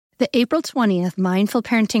The April 20th Mindful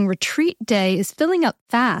Parenting Retreat Day is filling up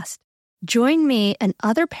fast. Join me and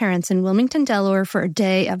other parents in Wilmington, Delaware for a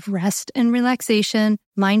day of rest and relaxation,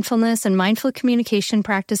 mindfulness and mindful communication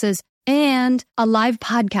practices, and a live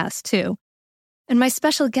podcast too. And my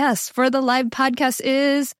special guest for the live podcast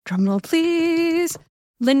is, drumroll please,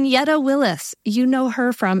 Lynetta Willis. You know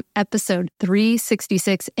her from episode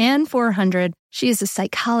 366 and 400. She is a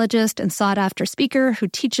psychologist and sought-after speaker who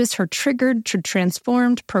teaches her Triggered to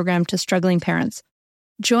Transformed program to struggling parents.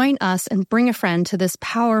 Join us and bring a friend to this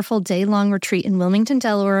powerful day-long retreat in Wilmington,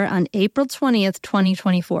 Delaware on April 20th,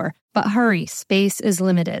 2024. But hurry, space is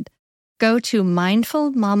limited. Go to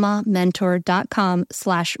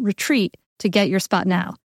mindfulmamamentor.com/retreat to get your spot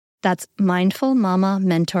now. That's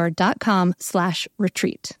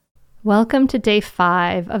mindfulmamamentor.com/retreat. Welcome to day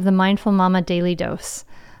 5 of the Mindful Mama Daily Dose.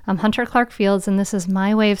 I'm Hunter Clark-Fields, and this is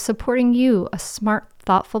my way of supporting you, a smart,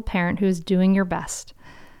 thoughtful parent who is doing your best.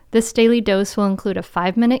 This daily dose will include a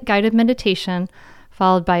 5-minute guided meditation,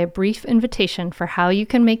 followed by a brief invitation for how you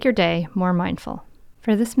can make your day more mindful.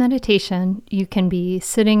 For this meditation, you can be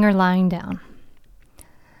sitting or lying down.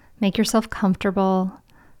 Make yourself comfortable,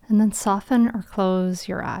 and then soften or close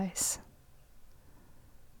your eyes.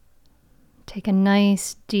 Take a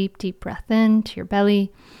nice, deep breath in to your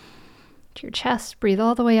belly, to your chest. Breathe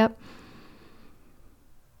all the way up.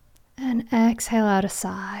 And exhale out a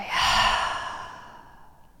sigh.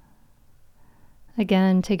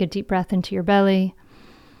 Again, take a deep breath into your belly,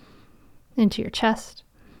 into your chest.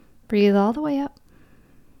 Breathe all the way up.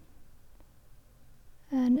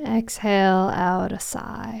 And exhale out a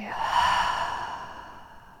sigh.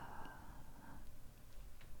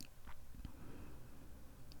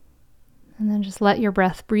 And then just let your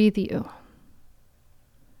breath breathe you.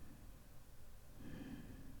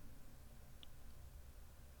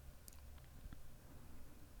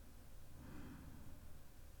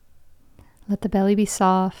 Let the belly be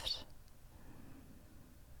soft.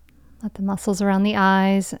 Let the muscles around the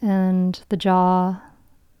eyes and the jaw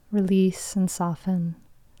release and soften.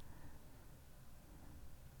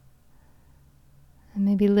 And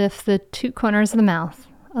maybe lift the 2 corners of the mouth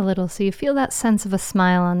a little so you feel that sense of a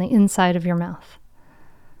smile on the inside of your mouth.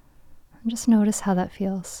 And just notice how that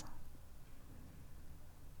feels.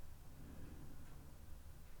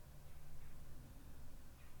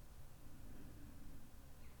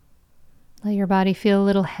 Let your body feel a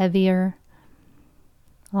little heavier,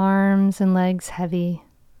 arms and legs heavy,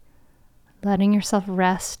 letting yourself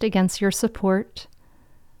rest against your support,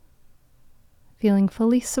 feeling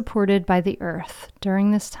fully supported by the earth. During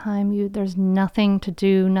this time, there's nothing to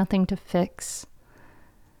do, nothing to fix.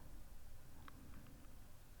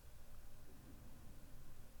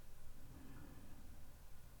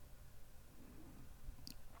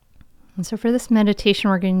 And so for this meditation,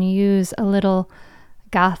 we're going to use a little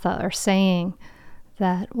gatha or saying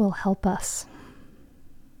that will help us.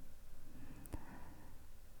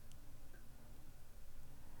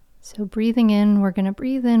 So breathing in, we're going to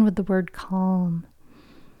breathe in with the word calm.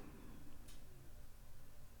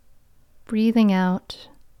 Breathing out,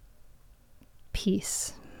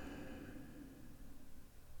 peace.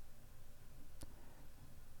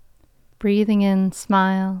 Breathing in,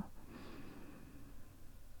 smile.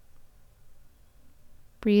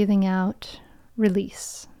 Breathing out,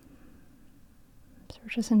 release. So we're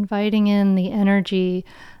just inviting in the energy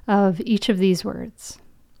of each of these words.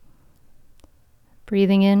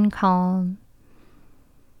 Breathing in, calm.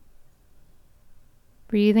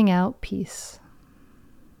 Breathing out, peace.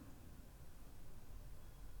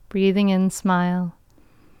 Breathing in, smile.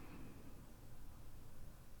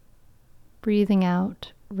 Breathing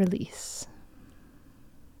out, release.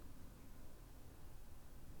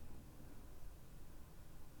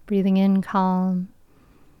 Breathing in, calm.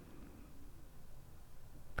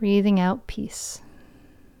 Breathing out, peace.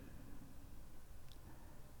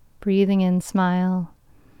 Breathing in, smile.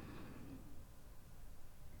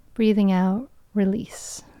 Breathing out,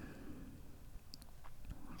 release.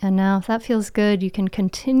 And now, if that feels good, you can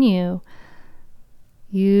continue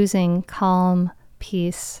using calm,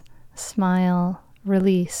 peace, smile,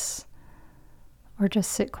 release, or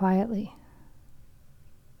just sit quietly.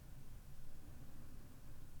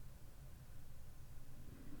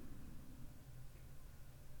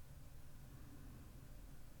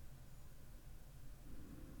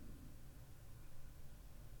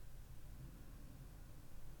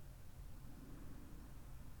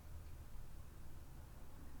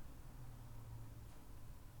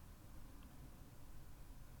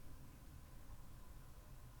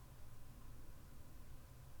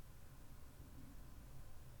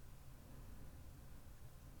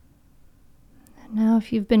 Now,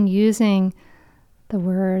 if you've been using the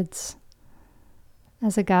words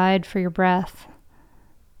as a guide for your breath.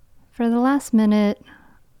 For the last minute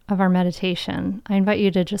of our meditation, I invite you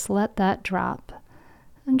to just let that drop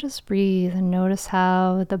and just breathe and notice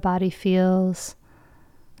how the body feels.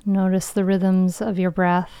 Notice the rhythms of your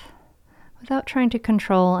breath without trying to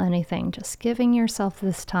control anything, just giving yourself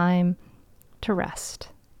this time to rest.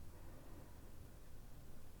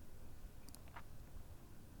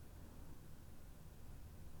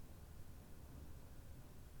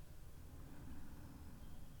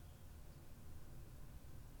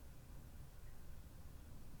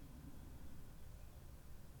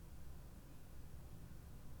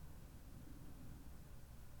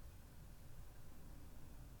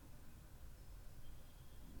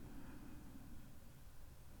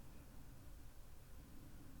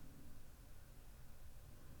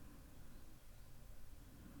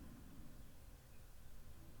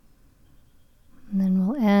 And then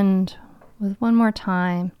we'll end with one more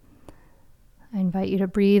time. I invite you to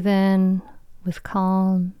breathe in with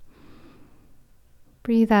calm.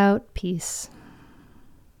 Breathe out peace.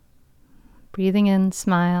 Breathing in,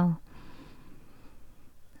 smile.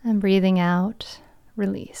 And breathing out,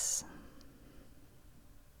 release.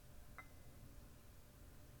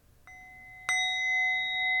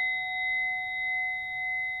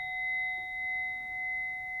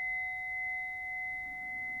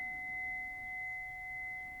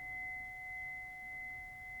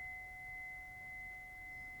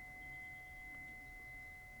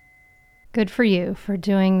 Good for you for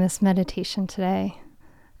doing this meditation today.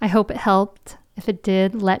 I hope it helped. If it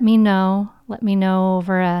did, let me know. Let me know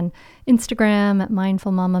over on Instagram at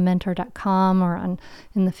mindfulmamamentor.com or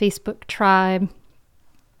in the Facebook tribe.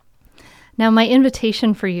 Now, my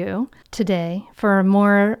invitation for you today for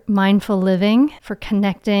more mindful living, for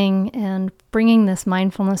connecting and bringing this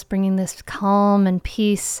mindfulness, bringing this calm and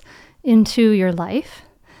peace into your life,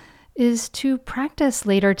 is to practice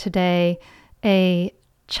later today a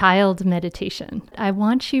child meditation. I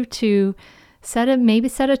want you to set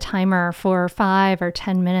a timer for 5 or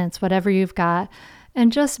 10 minutes, whatever you've got,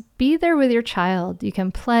 and just be there with your child. You can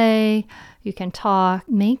play, you can talk,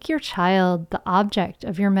 make your child the object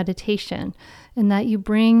of your meditation, and that you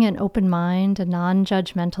bring an open mind, a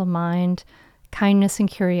non-judgmental mind, kindness and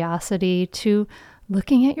curiosity to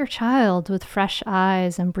looking at your child with fresh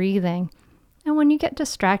eyes and breathing. And when you get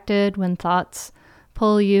distracted, when thoughts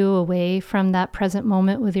pull you away from that present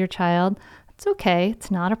moment with your child, it's okay. It's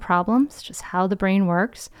not a problem. It's just how the brain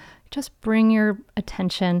works. Just bring your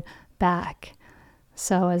attention back.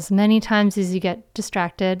 So as many times as you get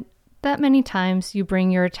distracted, that many times you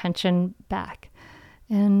bring your attention back.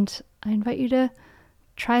 And I invite you to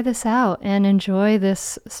try this out and enjoy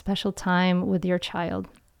this special time with your child.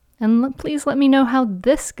 And please let me know how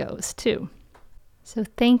this goes too. So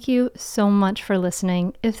thank you so much for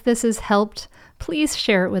listening. If this has helped, please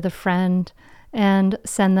share it with a friend and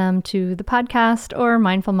send them to the podcast or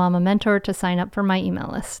Mindful Mama Mentor to sign up for my email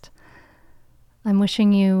list. I'm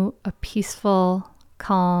wishing you a peaceful,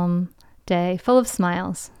 calm day full of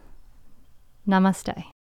smiles. Namaste.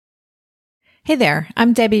 Hey there,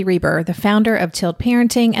 I'm Debbie Reber, the founder of Tilt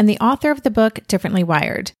Parenting and the author of the book Differently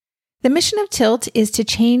Wired. The mission of Tilt is to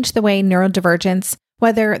change the way neurodivergence,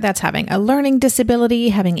 whether that's having a learning disability,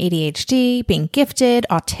 having ADHD, being gifted,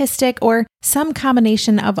 autistic, or some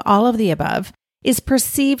combination of all of the above, is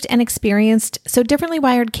perceived and experienced so differently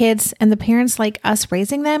wired kids and the parents like us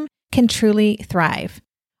raising them can truly thrive.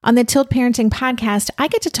 On the Tilt Parenting podcast, I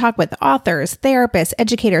get to talk with authors, therapists,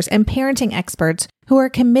 educators, and parenting experts who are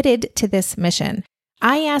committed to this mission.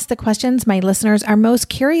 I ask the questions my listeners are most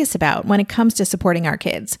curious about when it comes to supporting our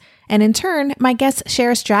kids. And in turn, my guests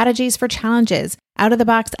share strategies for challenges,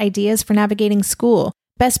 out-of-the-box ideas for navigating school,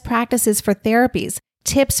 best practices for therapies,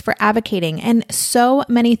 tips for advocating, and so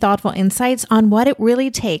many thoughtful insights on what it really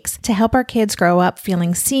takes to help our kids grow up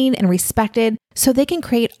feeling seen and respected so they can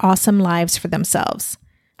create awesome lives for themselves.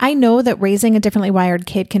 I know that raising a differently wired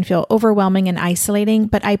kid can feel overwhelming and isolating,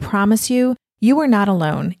 but I promise you, you are not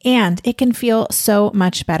alone, and it can feel so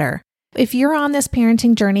much better. If you're on this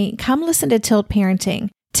parenting journey, come listen to Tilt Parenting.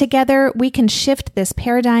 Together, we can shift this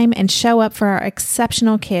paradigm and show up for our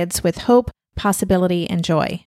exceptional kids with hope, possibility, and joy.